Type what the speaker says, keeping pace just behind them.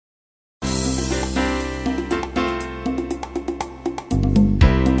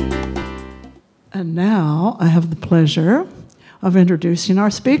And now I have the pleasure of introducing our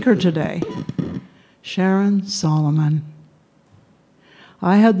speaker today, Sharon Solomon.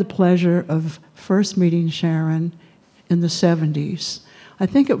 I had the pleasure of first meeting Sharon in the 70s. I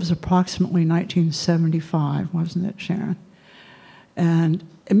think it was approximately 1975, wasn't it, Sharon? And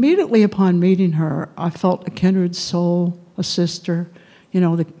immediately upon meeting her, I felt a kindred soul, a sister,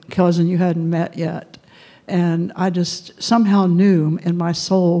 the cousin you hadn't met yet. And I just somehow knew in my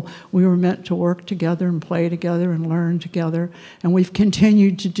soul we were meant to work together and play together and learn together. And we've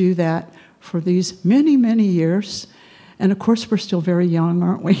continued to do that for these many, many years. And of course, we're still very young,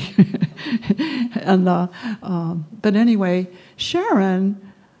 aren't we? But anyway,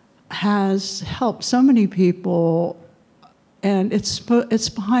 Sharon has helped so many people, and it's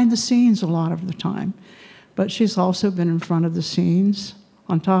behind the scenes a lot of the time. But she's also been in front of the scenes,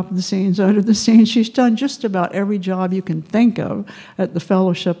 on top of the scenes, under the scenes. She's done just about every job you can think of at the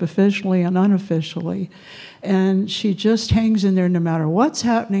fellowship, officially and unofficially. And she just hangs in there no matter what's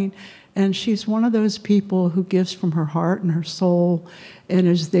happening. And she's one of those people who gives from her heart and her soul and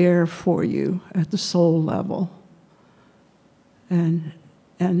is there for you at the soul level. And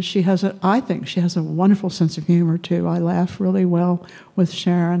I think she has a wonderful sense of humor, too. I laugh really well with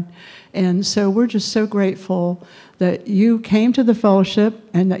Sharon. And so we're just so grateful that you came to the fellowship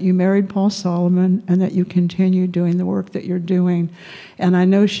and that you married Paul Solomon and that you continue doing the work that you're doing. And I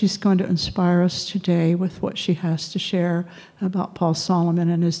know she's going to inspire us today with what she has to share about Paul Solomon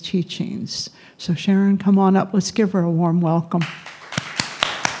and his teachings. So Sharon, come on up. Let's give her a warm welcome.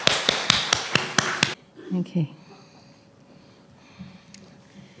 Okay.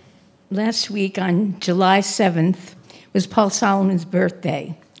 Last week on July 7th was Paul Solomon's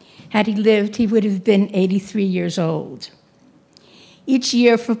birthday. Had he lived, he would have been 83 years old. Each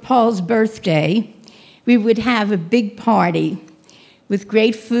year for Paul's birthday, we would have a big party with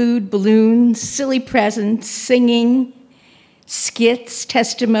great food, balloons, silly presents, singing, skits,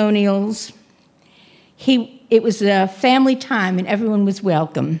 testimonials. It was a family time and everyone was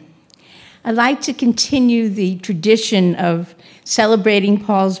welcome. I'd like to continue the tradition of celebrating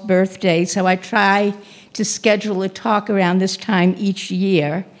Paul's birthday, so I try to schedule a talk around this time each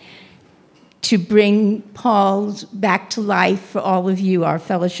year to bring Paul's back to life for all of you, our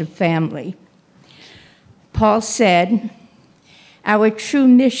fellowship family. Paul said, "Our true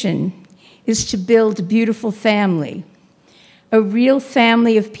mission is to build a beautiful family, a real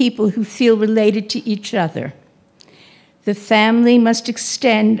family of people who feel related to each other. The family must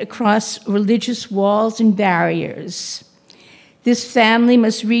extend across religious walls and barriers. This family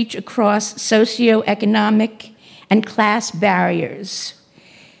must reach across socioeconomic and class barriers.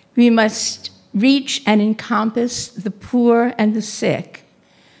 We must reach and encompass the poor and the sick,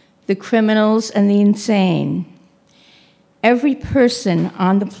 the criminals and the insane. Every person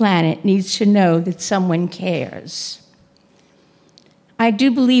on the planet needs to know that someone cares." I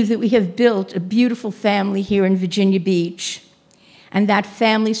do believe that we have built a beautiful family here in Virginia Beach, and that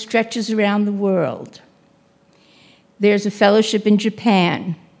family stretches around the world. There's a fellowship in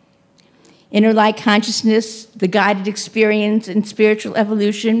Japan. Inner light consciousness, the guided experience and spiritual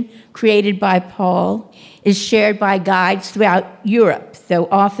evolution created by Paul, is shared by guides throughout Europe, though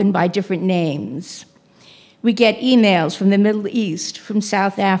often by different names. We get emails from the Middle East, from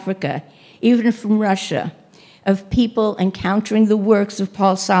South Africa, even from Russia, of people encountering the works of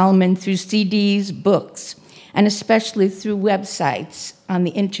Paul Solomon through CDs, books, and especially through websites on the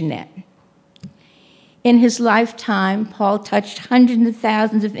internet. In his lifetime, Paul touched hundreds of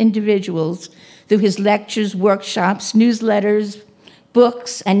thousands of individuals through his lectures, workshops, newsletters,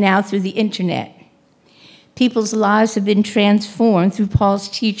 books, and now through the internet. People's lives have been transformed through Paul's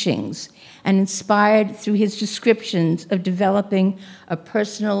teachings and inspired through his descriptions of developing a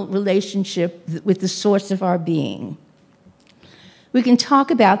personal relationship with the source of our being. We can talk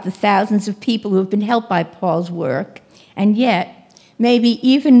about the thousands of people who have been helped by Paul's work, and yet, maybe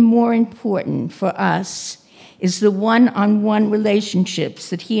even more important for us is the one-on-one relationships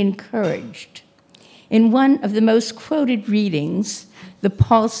that he encouraged. In one of the most quoted readings, the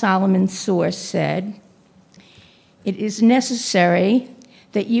Paul Solomon source said, "It is necessary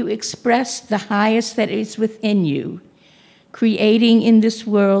that you express the highest that is within you, creating in this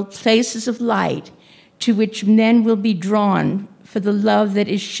world places of light to which men will be drawn for the love that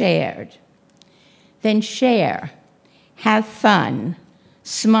is shared. Then share, have fun,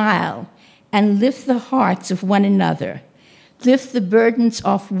 smile, and lift the hearts of one another. Lift the burdens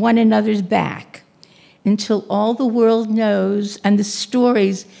off one another's back until all the world knows and the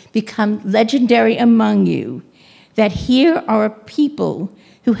stories become legendary among you, that here are a people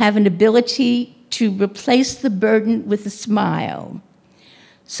who have an ability to replace the burden with a smile.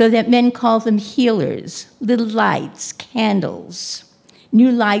 so that men call them healers, little lights, candles,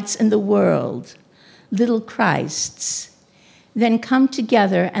 new lights in the world, little Christs. Then come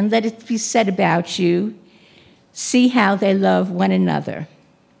together and let it be said about you, see how they love one another.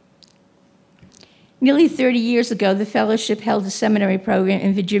 Nearly 30 years ago, the fellowship held a seminary program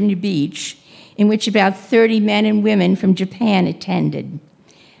in Virginia Beach in which about 30 men and women from Japan attended.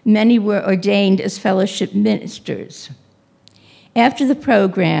 Many were ordained as fellowship ministers. After the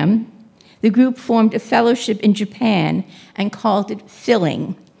program, the group formed a fellowship in Japan and called it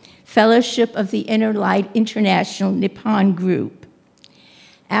Filling, Fellowship of the Inner Light International Nippon Group.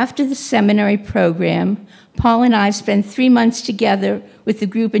 After the seminary program, Paul and I spent 3 months together with the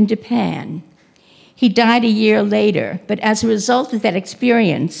group in Japan. He died a year later, but as a result of that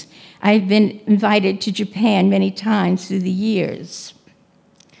experience, I've been invited to Japan many times through the years.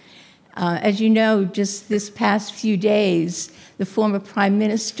 As you know, just this past few days, the former Prime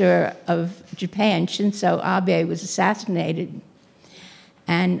Minister of Japan, Shinzo Abe, was assassinated.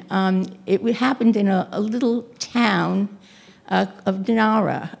 And it happened in a little town of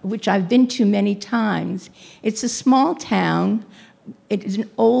Nara, which I've been to many times. It's a small town. It is an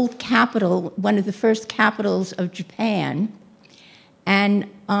old capital, one of the first capitals of Japan. And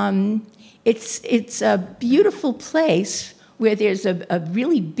it's a beautiful place where there's a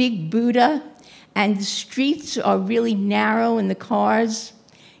really big Buddha, and the streets are really narrow, and the cars,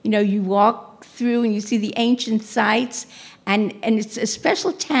 you walk through and you see the ancient sites, and it's a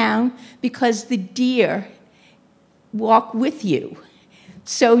special town because the deer walk with you.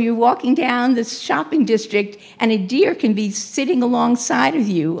 So you're walking down the shopping district, and a deer can be sitting alongside of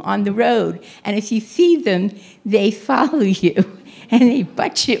you on the road, and if you feed them, they follow you. And they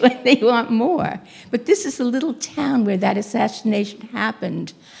butt you and they want more. But this is a little town where that assassination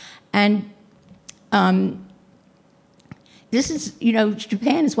happened. And this is,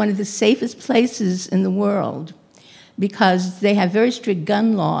 Japan is one of the safest places in the world because they have very strict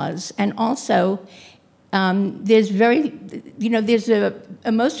gun laws. And also, most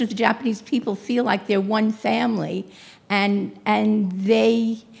of the Japanese people feel like they're one family, and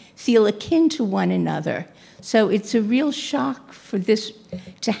they feel akin to one another. So it's a real shock for this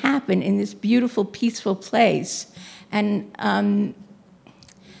to happen in this beautiful, peaceful place. And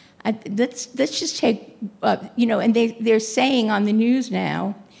let's just take, and they're saying on the news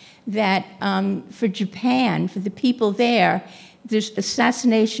now that for Japan, for the people there, this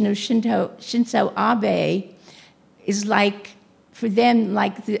assassination of Shinzo Abe is like, for them,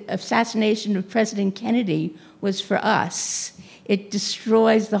 like the assassination of President Kennedy was for us. It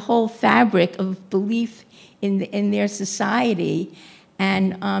destroys the whole fabric of belief in their society.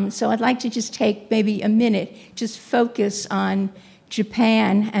 And so I'd like to just take maybe a minute, just focus on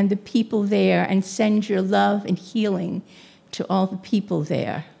Japan and the people there and send your love and healing to all the people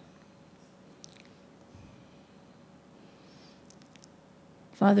there.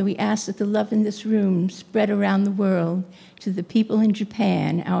 Father, we ask that the love in this room spread around the world to the people in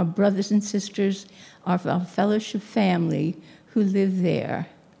Japan, our brothers and sisters of our fellowship family who live there.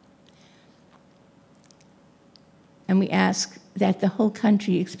 And we ask that the whole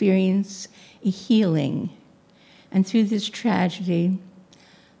country experience a healing. And through this tragedy,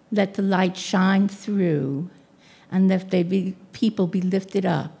 let the light shine through and let people be lifted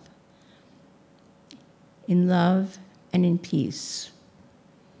up in love and in peace.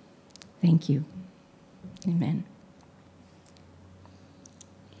 Thank you. Amen.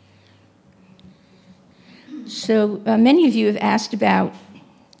 So many of you have asked about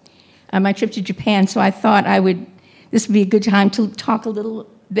my trip to Japan, so I thought this would be a good time to talk a little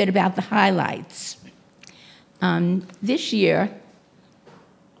bit about the highlights. This year,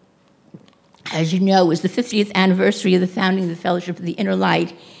 as you know, was the 50th anniversary of the founding of the Fellowship of the Inner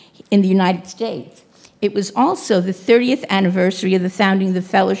Light in the United States. It was also the 30th anniversary of the founding of the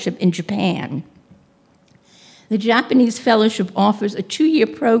Fellowship in Japan. The Japanese Fellowship offers a 2-year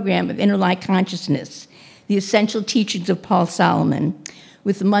program of Inner Light Consciousness, the essential teachings of Paul Solomon,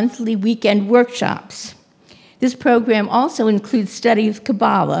 with monthly weekend workshops. This program also includes study of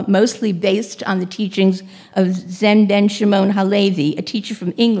Kabbalah, mostly based on the teachings of Zen Ben Shimon Halevi, a teacher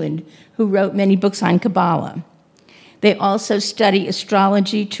from England who wrote many books on Kabbalah. They also study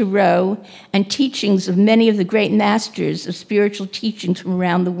astrology, tarot, and teachings of many of the great masters of spiritual teachings from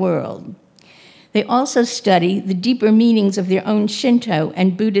around the world. They also study the deeper meanings of their own Shinto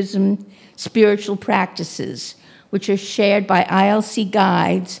and Buddhism spiritual practices, which are shared by ILC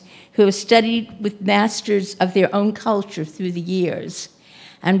guides who have studied with masters of their own culture through the years.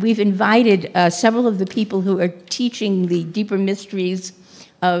 And we've invited several of the people who are teaching the deeper mysteries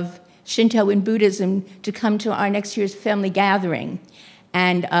of Shinto and Buddhism to come to our next year's family gathering.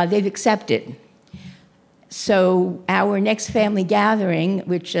 and they've accepted. So our next family gathering,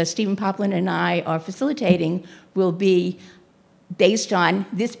 which Stephen Poplin and I are facilitating, will be based on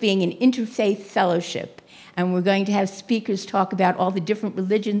this being an interfaith fellowship. And we're going to have speakers talk about all the different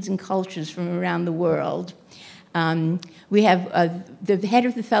religions and cultures from around the world. We have the head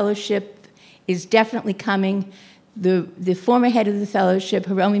of the fellowship is definitely coming. The former head of the fellowship,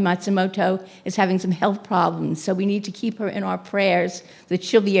 Hiromi Matsumoto, is having some health problems, so we need to keep her in our prayers that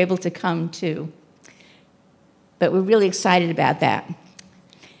she'll be able to come too. But we're really excited about that.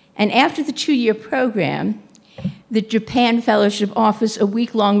 And after the 2-year program, the Japan Fellowship offers a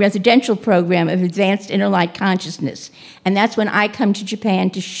week-long residential program of advanced inner light consciousness, and that's when I come to Japan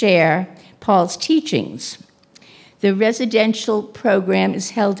to share Paul's teachings. The residential program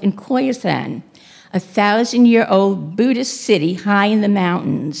is held in Koyasan, a 1,000-year-old Buddhist city high in the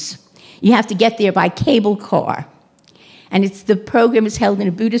mountains. You have to get there by cable car, and the program is held in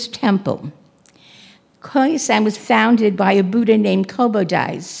a Buddhist temple. Koyasan was founded by a Buddha named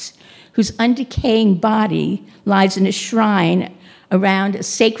Kobodais, whose undecaying body lies in a shrine around a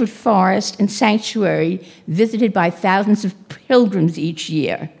sacred forest and sanctuary visited by thousands of pilgrims each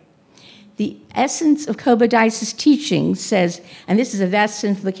year. The essence of Kobodais' teaching says, and this is a vast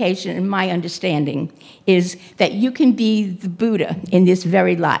simplification in my understanding, is that you can be the Buddha in this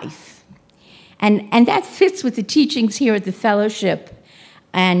very life. And that fits with the teachings here at the fellowship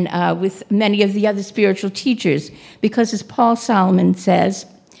and with many of the other spiritual teachers, because as Paul Solomon says,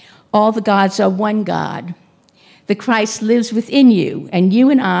 all the gods are one God. The Christ lives within you, and you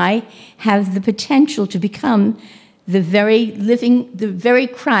and I have the potential to become the very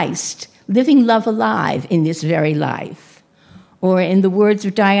Christ, living love alive in this very life. Or in the words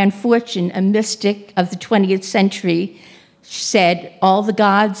of Diane Fortune, a mystic of the 20th century, said, all the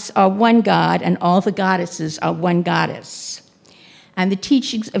gods are one God, and all the goddesses are one goddess. And the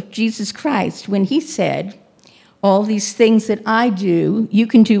teachings of Jesus Christ, when he said, all these things that I do, you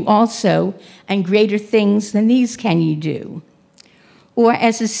can do also, and greater things than these can you do. Or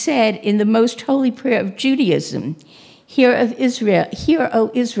as is said in the most holy prayer of Judaism, Hear,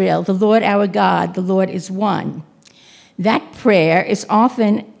 O Israel, the Lord our God, the Lord is one. That prayer is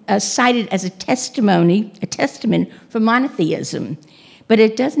often cited as a testament for monotheism, but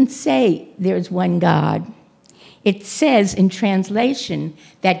it doesn't say there's one God. It says in translation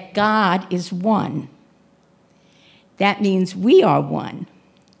that God is one. That means we are one.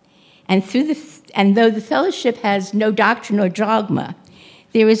 And though the fellowship has no doctrine or dogma,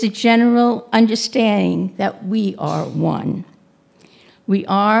 there is a general understanding that we are one. We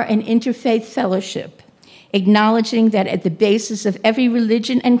are an interfaith fellowship, acknowledging that at the basis of every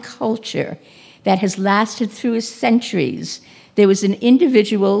religion and culture that has lasted through centuries, there was an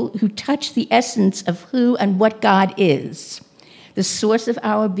individual who touched the essence of who and what God is, the source of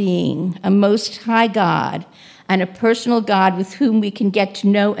our being, a most high God, and a personal God with whom we can get to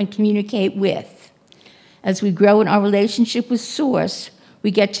know and communicate with. As we grow in our relationship with Source,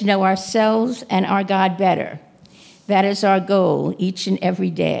 we get to know ourselves and our God better. That is our goal each and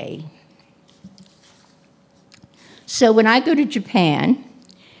every day. So when I go to Japan,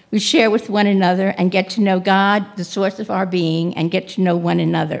 we share with one another and get to know God, the source of our being, and get to know one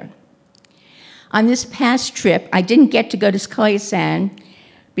another. On this past trip, I didn't get to go to Koyasan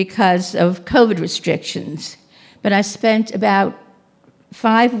because of COVID restrictions, but I spent about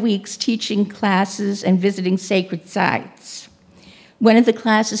 5 weeks teaching classes and visiting sacred sites. One of the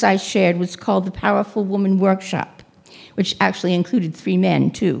classes I shared was called the Powerful Woman Workshop, which actually included 3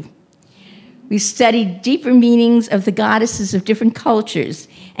 men, too. We studied deeper meanings of the goddesses of different cultures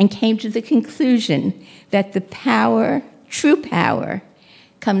and came to the conclusion that the power, true power,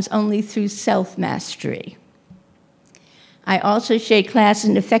 comes only through self-mastery. I also shared class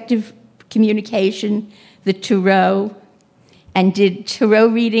in effective communication, the Tarot, and did Tarot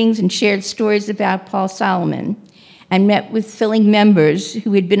readings and shared stories about Paul Solomon, and met with filling members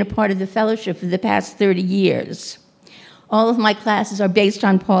who had been a part of the fellowship for the past 30 years. All of my classes are based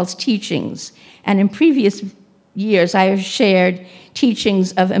on Paul's teachings, and in previous years I have shared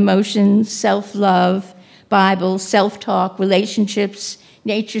teachings of emotions, self-love, Bible, self-talk, relationships,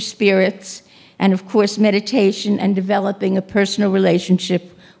 nature spirits, and of course meditation and developing a personal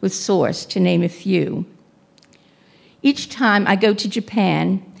relationship with Source, to name a few. Each time I go to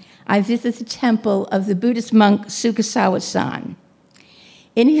Japan, I visit the temple of the Buddhist monk Sugasawa-san.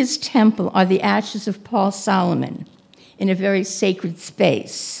 In his temple are the ashes of Paul Solomon in a very sacred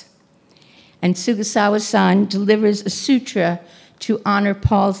space. And Sugasawa-san delivers a sutra to honor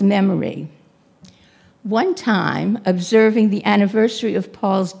Paul's memory. One time, observing the anniversary of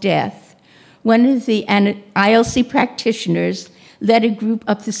Paul's death, one of the ILC practitioners led a group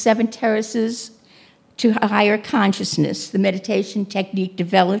up the 7 terraces to higher consciousness, the meditation technique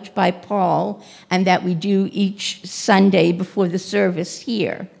developed by Paul and that we do each Sunday before the service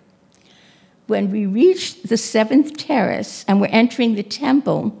here. When we reached the 7th terrace and were entering the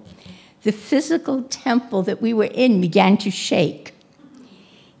temple, the physical temple that we were in began to shake.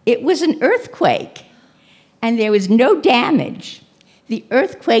 It was an earthquake, and there was no damage. The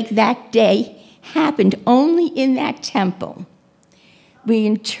earthquake that day happened only in that temple. We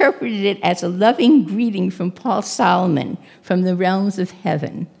interpreted it as a loving greeting from Paul Solomon from the realms of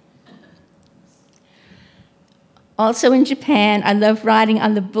heaven. Also in Japan, I love riding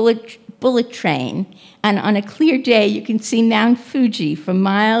on the bullet train, and on a clear day, you can see Mount Fuji for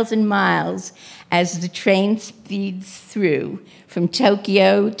miles and miles as the train speeds through from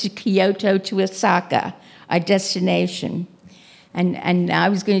Tokyo to Kyoto to Osaka, our destination. And I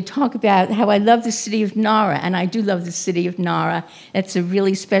was going to talk about how I love the city of Nara, and I do love the city of Nara. It's a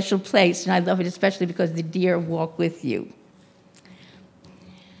really special place, and I love it especially because the deer walk with you.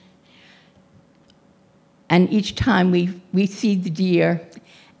 And each time we feed the deer,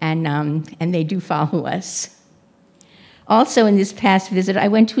 and they do follow us. Also in this past visit, I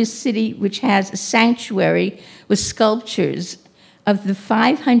went to a city which has a sanctuary with sculptures of the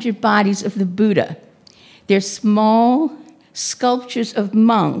 500 bodies of the Buddha. They're small sculptures of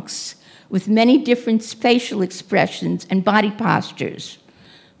monks with many different facial expressions and body postures.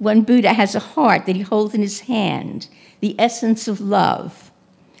 One Buddha has a heart that he holds in his hand, the essence of love,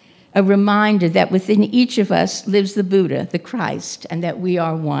 a reminder that within each of us lives the Buddha, the Christ, and that we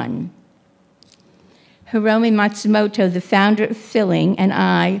are one. Hiromi Matsumoto, the founder of Filling, and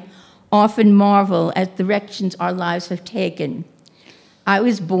I often marvel at the directions our lives have taken. I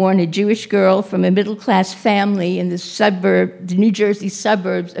was born a Jewish girl from a middle-class family in the New Jersey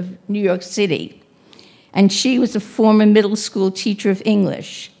suburbs of New York City. And she was a former middle school teacher of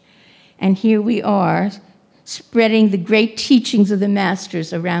English. And here we are, spreading the great teachings of the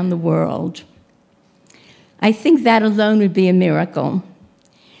masters around the world. I think that alone would be a miracle.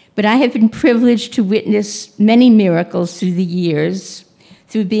 But I have been privileged to witness many miracles through the years,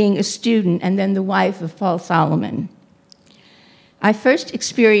 through being a student and then the wife of Paul Solomon. I first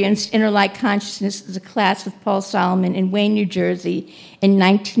experienced Inner Light Consciousness as a class with Paul Solomon in Wayne, New Jersey in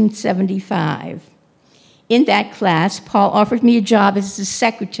 1975. In that class, Paul offered me a job as his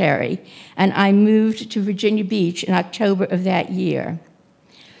secretary, and I moved to Virginia Beach in October of that year.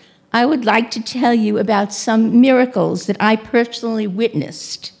 I would like to tell you about some miracles that I personally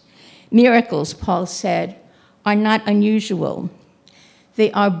witnessed. Miracles, Paul said, are not unusual.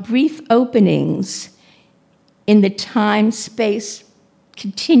 They are brief openings in the time-space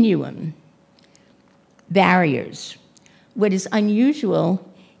continuum, barriers. What is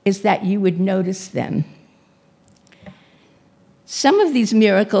unusual is that you would notice them. Some of these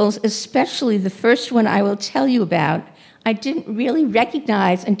miracles, especially the first one I will tell you about, I didn't really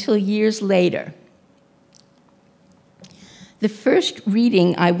recognize until years later. The first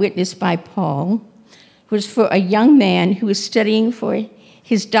reading I witnessed by Paul was for a young man who was studying for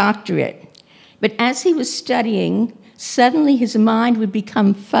his doctorate. But as he was studying, suddenly his mind would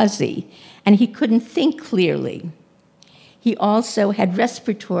become fuzzy, and he couldn't think clearly. He also had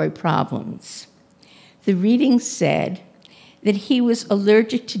respiratory problems. The reading said that he was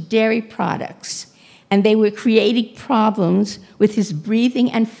allergic to dairy products, and they were creating problems with his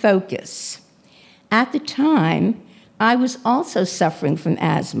breathing and focus. At the time, I was also suffering from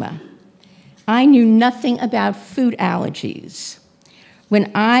asthma. I knew nothing about food allergies.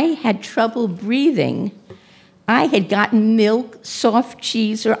 When I had trouble breathing, I had gotten milk, soft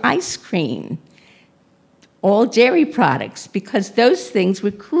cheese, or ice cream, all dairy products, because those things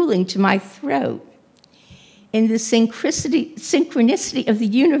were cooling to my throat. In the synchronicity of the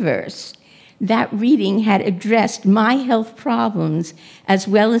universe, that reading had addressed my health problems as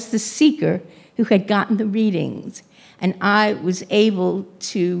well as the seeker who had gotten the readings, and I was able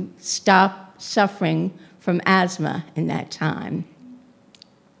to stop suffering from asthma in that time.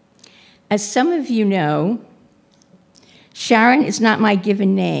 As some of you know, Sharon is not my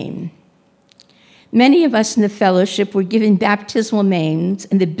given name. Many of us in the fellowship were given baptismal names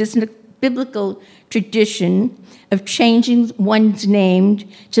in the biblical tradition of changing one's name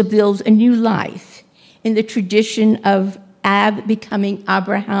to build a new life, in the tradition of Ab becoming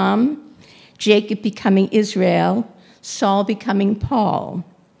Abraham, Jacob becoming Israel, Saul becoming Paul.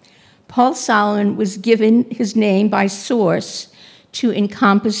 Paul Solomon was given his name by source to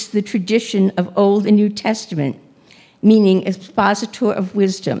encompass the tradition of Old and New Testament, meaning expositor of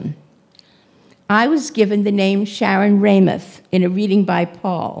wisdom. I was given the name Sharon Ramuth in a reading by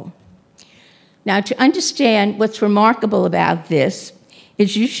Paul. Now, to understand what's remarkable about this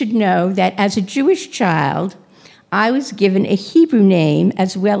is you should know that as a Jewish child, I was given a Hebrew name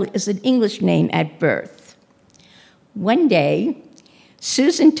as well as an English name at birth. One day,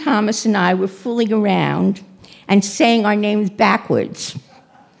 Susan Thomas and I were fooling around and saying our names backwards.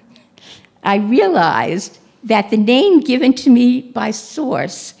 I realized that the name given to me by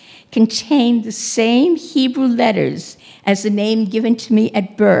source contained the same Hebrew letters as the name given to me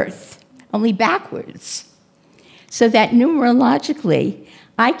at birth, only backwards. So that numerologically,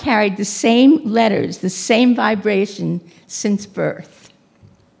 I carried the same letters, the same vibration since birth.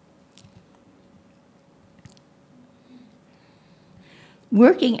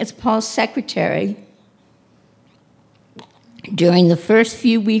 Working as Paul's secretary, during the first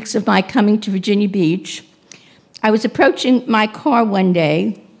few weeks of my coming to Virginia Beach, I was approaching my car one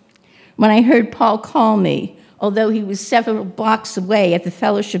day when I heard Paul call me, although he was several blocks away at the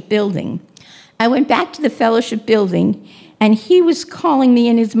fellowship building. I went back to the fellowship building, and he was calling me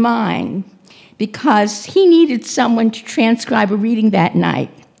in his mind because he needed someone to transcribe a reading that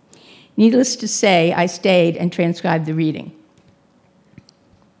night. Needless to say, I stayed and transcribed the reading.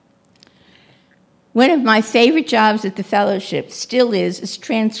 One of my favorite jobs at the fellowship still is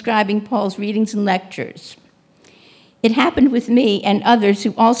transcribing Paul's readings and lectures. It happened with me and others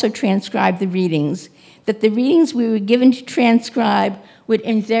who also transcribed the readings that the readings we were given to transcribe would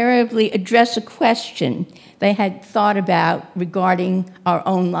invariably address a question they had thought about regarding our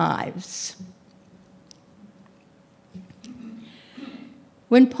own lives.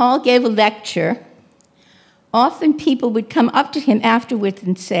 When Paul gave a lecture, often people would come up to him afterwards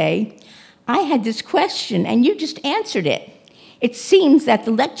and say, "I had this question, and you just answered it. It seems that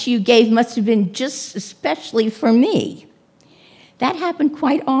the lecture you gave must have been just especially for me." That happened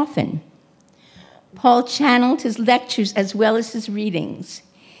quite often. Paul channeled his lectures as well as his readings.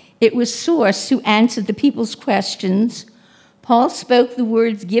 It was Source who answered the people's questions. Paul spoke the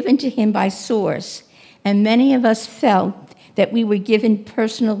words given to him by Source, and many of us felt that we were given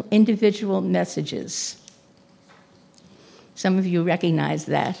personal, individual messages. Some of you recognize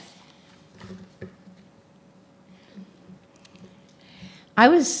that. I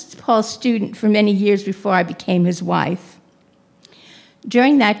was Paul's student for many years before I became his wife.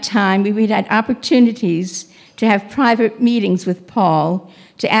 During that time, we had opportunities to have private meetings with Paul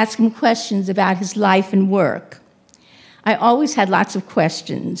to ask him questions about his life and work. I always had lots of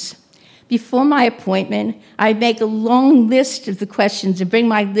questions. Before my appointment, I'd make a long list of the questions and bring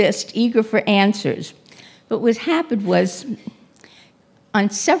my list eager for answers. But what happened was,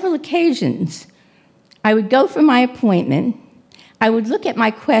 on several occasions, I would go for my appointment, I would look at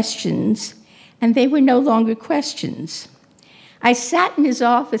my questions, and they were no longer questions. I sat in his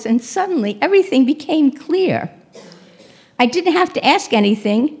office, and suddenly everything became clear. I didn't have to ask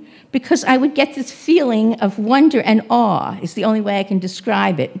anything because I would get this feeling of wonder and awe, is the only way I can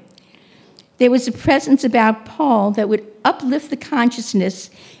describe it. There was a presence about Paul that would uplift the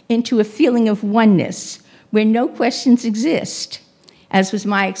consciousness into a feeling of oneness where no questions exist, as was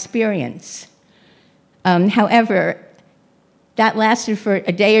my experience. However, that lasted for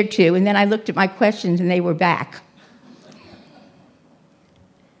a day or two, and then I looked at my questions, and they were back.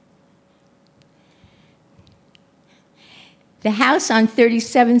 The house on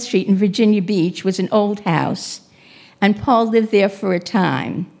 37th Street in Virginia Beach was an old house, and Paul lived there for a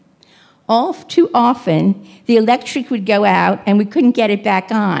time. All too often, the electric would go out, and we couldn't get it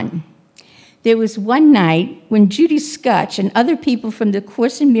back on. There was one night when Judy Scutch and other people from the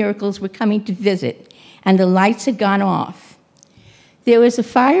Course in Miracles were coming to visit, and the lights had gone off. There was a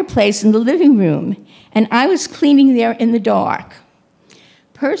fireplace in the living room, and I was cleaning there in the dark.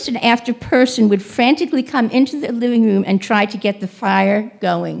 Person after person would frantically come into the living room and try to get the fire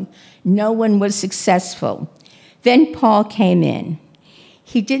going. No one was successful. Then Paul came in.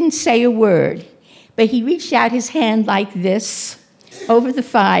 He didn't say a word, but he reached out his hand like this over the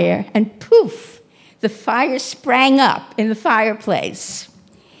fire, and poof, the fire sprang up in the fireplace.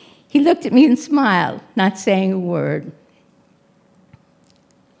 He looked at me and smiled, not saying a word.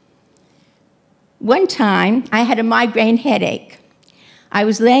 One time, I had a migraine headache. I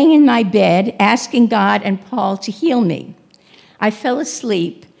was laying in my bed, asking God and Paul to heal me. I fell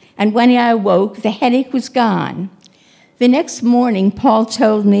asleep, and when I awoke, the headache was gone. The next morning, Paul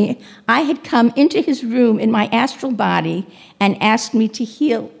told me I had come into his room in my astral body and asked him to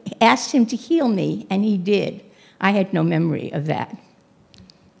heal me, and he did. I had no memory of that.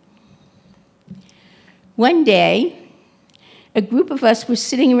 One day, a group of us were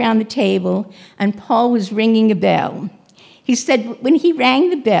sitting around the table, and Paul was ringing a bell. He said when he rang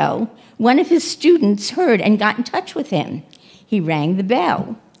the bell, one of his students heard and got in touch with him. He rang the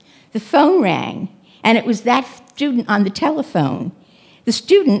bell. The phone rang, and it was that student on the telephone. The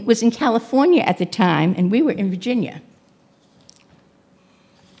student was in California at the time, and we were in Virginia.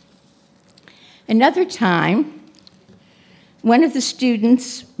 Another time, one of the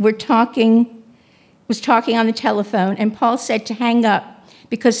students was talking on the telephone, and Paul said to hang up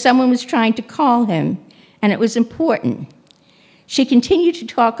because someone was trying to call him, and it was important. She continued to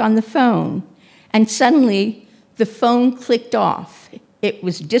talk on the phone, and suddenly the phone clicked off. It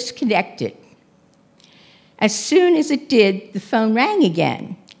was disconnected. As soon as it did, the phone rang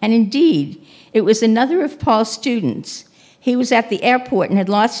again, and indeed, it was another of Paul's students. He was at the airport and had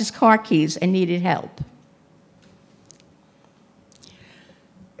lost his car keys and needed help.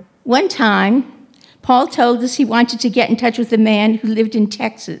 One time, Paul told us he wanted to get in touch with a man who lived in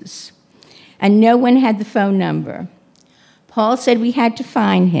Texas, and no one had the phone number. Paul said we had to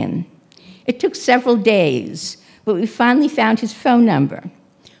find him. It took several days, but we finally found his phone number.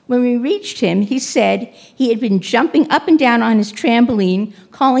 When we reached him, he said he had been jumping up and down on his trampoline,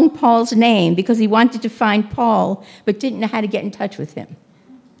 calling Paul's name because he wanted to find Paul, but didn't know how to get in touch with him.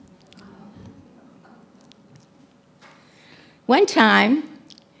 One time,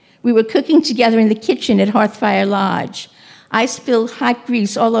 we were cooking together in the kitchen at Hearthfire Lodge. I spilled hot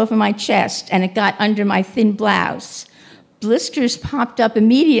grease all over my chest, and it got under my thin blouse. Blisters popped up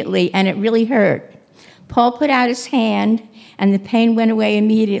immediately, and it really hurt. Paul put out his hand, and the pain went away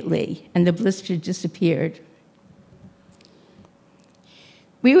immediately, and the blister disappeared.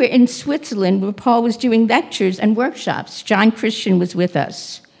 We were in Switzerland where Paul was doing lectures and workshops. John Christian was with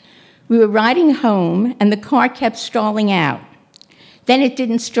us. We were riding home, and the car kept stalling out. Then it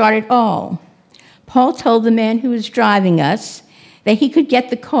didn't start at all. Paul told the man who was driving us that he could get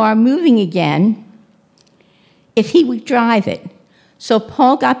the car moving again if he would drive it. So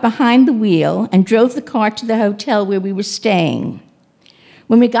Paul got behind the wheel and drove the car to the hotel where we were staying.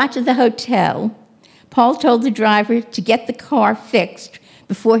 When we got to the hotel, Paul told the driver to get the car fixed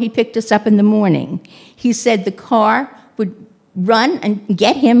before he picked us up in the morning. He said the car would run and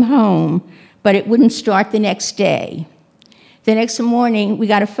get him home, but it wouldn't start the next day. The next morning, we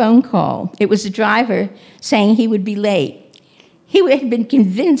got a phone call. It was the driver saying he would be late. He had been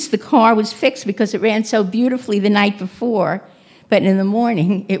convinced the car was fixed because it ran so beautifully the night before, but in the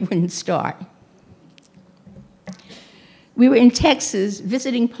morning, it wouldn't start. We were in Texas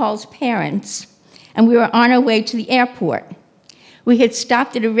visiting Paul's parents, and we were on our way to the airport. We had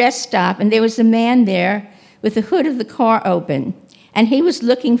stopped at a rest stop, and there was a man there with the hood of the car open, and he was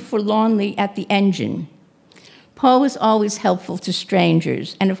looking forlornly at the engine. Paul was always helpful to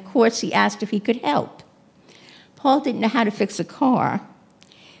strangers, and of course he asked if he could help. Paul didn't know how to fix a car,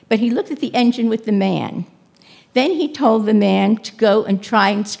 but he looked at the engine with the man. Then he told the man to go and try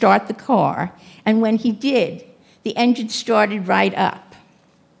and start the car, and when he did, the engine started right up.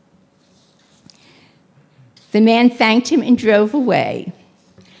 The man thanked him and drove away.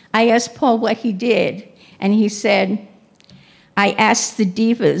 I asked Paul what he did, and he said, "I asked the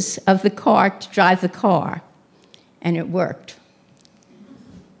divas of the car to drive the car." And it worked.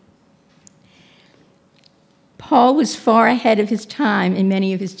 Paul was far ahead of his time in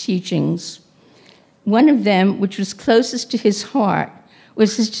many of his teachings. One of them, which was closest to his heart,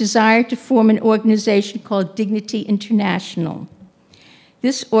 was his desire to form an organization called Dignity International.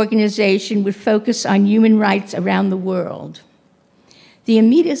 This organization would focus on human rights around the world. The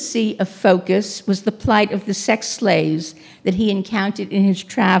immediacy of focus was the plight of the sex slaves that he encountered in his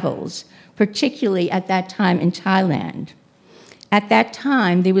travels, particularly at that time in Thailand. At that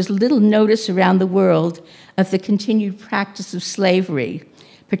time, there was little notice around the world of the continued practice of slavery,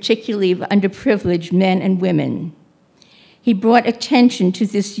 particularly of underprivileged men and women. He brought attention to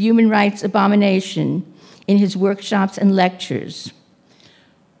this human rights abomination in his workshops and lectures.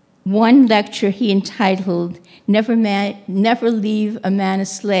 One lecture he entitled, Never Leave a Man a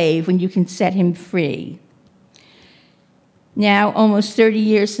Slave When You Can Set Him Free. Now, almost 30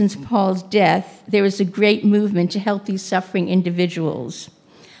 years since Paul's death, there is a great movement to help these suffering individuals.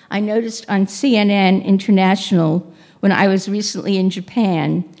 I noticed on CNN International, when I was recently in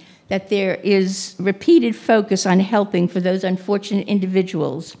Japan, that there is repeated focus on helping for those unfortunate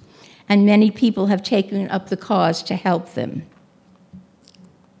individuals, and many people have taken up the cause to help them.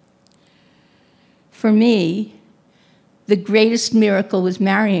 For me, the greatest miracle was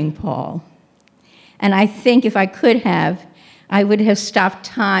marrying Paul. And I think if I could have, I would have stopped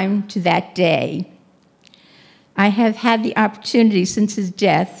time to that day. I have had the opportunity since his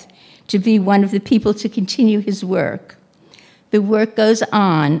death to be one of the people to continue his work. The work goes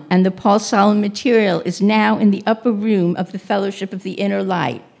on, and the Paul Solomon material is now in the upper room of the Fellowship of the Inner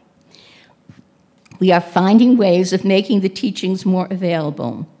Light. We are finding ways of making the teachings more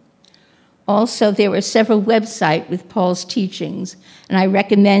available. Also, there are several websites with Paul's teachings, and I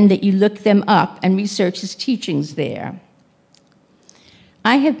recommend that you look them up and research his teachings there.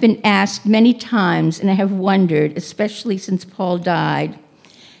 I have been asked many times, and I have wondered, especially since Paul died,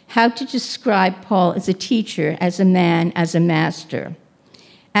 how to describe Paul as a teacher, as a man, as a master.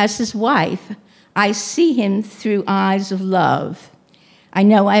 As his wife, I see him through eyes of love. I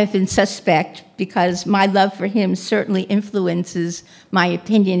know I have been suspect because my love for him certainly influences my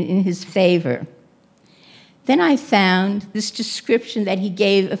opinion in his favor. Then I found this description that he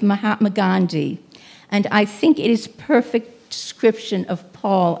gave of Mahatma Gandhi, and I think it is perfect description of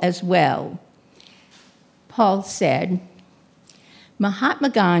Paul as well. Paul said, Mahatma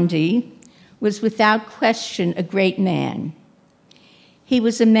Gandhi was without question a great man. He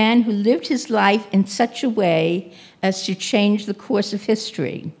was a man who lived his life in such a way as to change the course of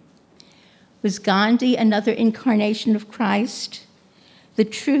history. Was Gandhi another incarnation of Christ? The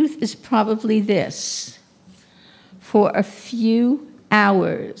truth is probably this. For a few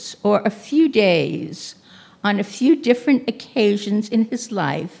hours or a few days, on a few different occasions in his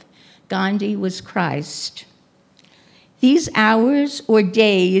life, Gandhi was Christ. These hours or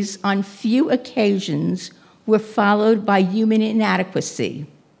days on few occasions were followed by human inadequacy.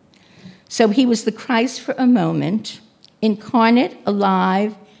 So he was the Christ for a moment, incarnate,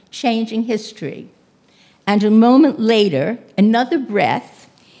 alive, changing history. And a moment later, another breath,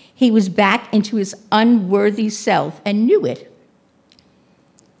 he was back into his unworthy self and knew it.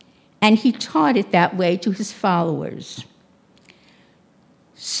 And he taught it that way to his followers.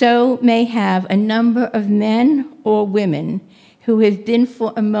 So may have a number of men or women who have been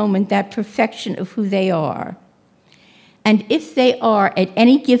for a moment that perfection of who they are. And if they are at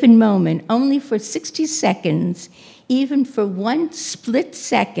any given moment, only for 60 seconds, even for one split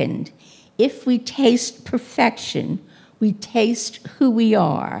second, if we taste perfection, we taste who we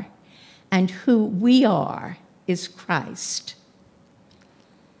are, and who we are is Christ.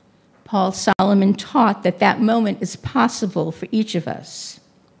 Paul Solomon taught that that moment is possible for each of us.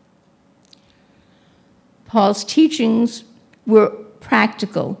 Paul's teachings were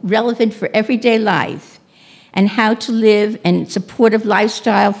practical, relevant for everyday life, and how to live a supportive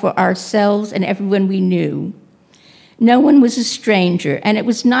lifestyle for ourselves and everyone we knew. No one was a stranger, and it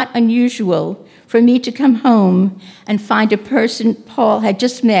was not unusual for me to come home and find a person Paul had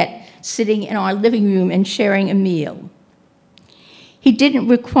just met sitting in our living room and sharing a meal. He didn't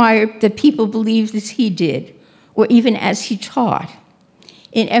require that people believe as he did, or even as he taught.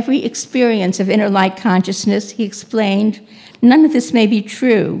 In every experience of inner light consciousness, he explained, none of this may be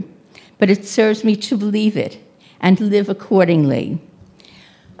true, but it serves me to believe it and live accordingly.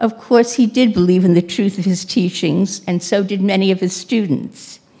 Of course, he did believe in the truth of his teachings, and so did many of his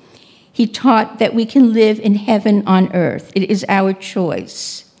students. He taught that we can live in heaven on earth. It is our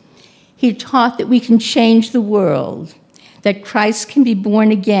choice. He taught that we can change the world, that Christ can be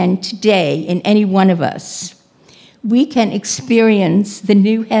born again today in any one of us. We can experience the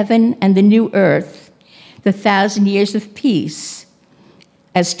new heaven and the new earth, the 1,000 years of peace,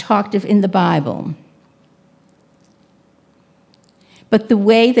 as talked of in the Bible. But the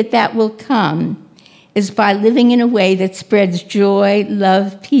way that that will come is by living in a way that spreads joy,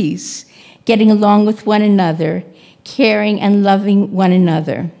 love, peace, getting along with one another, caring and loving one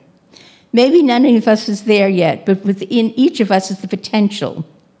another. Maybe none of us is there yet, but within each of us is the potential.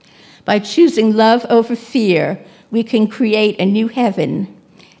 By choosing love over fear, we can create a new heaven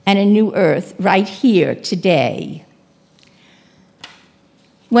and a new earth right here today.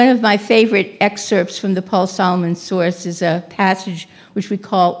 One of my favorite excerpts from the Paul Solomon source is a passage which we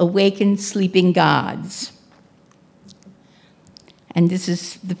call Awakened Sleeping Gods. And this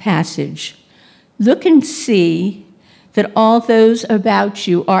is the passage. Look and see that all those about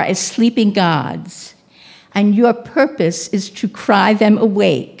you are as sleeping gods, and your purpose is to cry them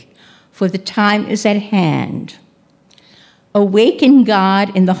awake, for the time is at hand. Awaken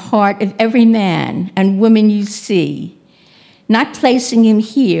God in the heart of every man and woman you see, not placing him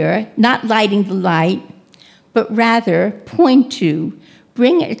here, not lighting the light, but rather point to,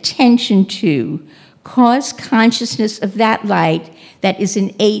 bring attention to, cause consciousness of that light that is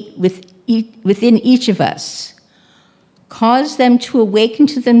innate within each of us. Cause them to awaken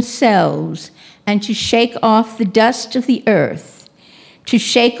to themselves and to shake off the dust of the earth, to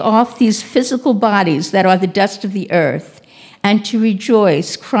shake off these physical bodies that are the dust of the earth, and to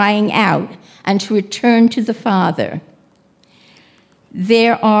rejoice, crying out, and to return to the Father. These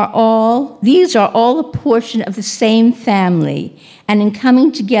are all a portion of the same family, and in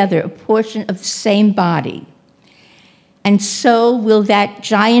coming together, a portion of the same body. And so will that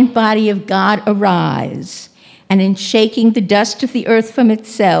giant body of God arise, and in shaking the dust of the earth from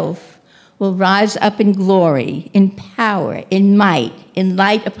itself, will rise up in glory, in power, in might, in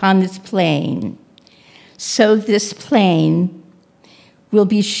light upon this plain. So this plain will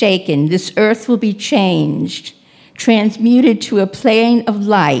be shaken, this earth will be changed, transmuted to a plane of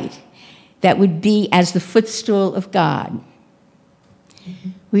light that would be as the footstool of God.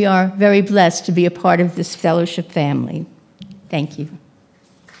 We are very blessed to be a part of this fellowship family. Thank you.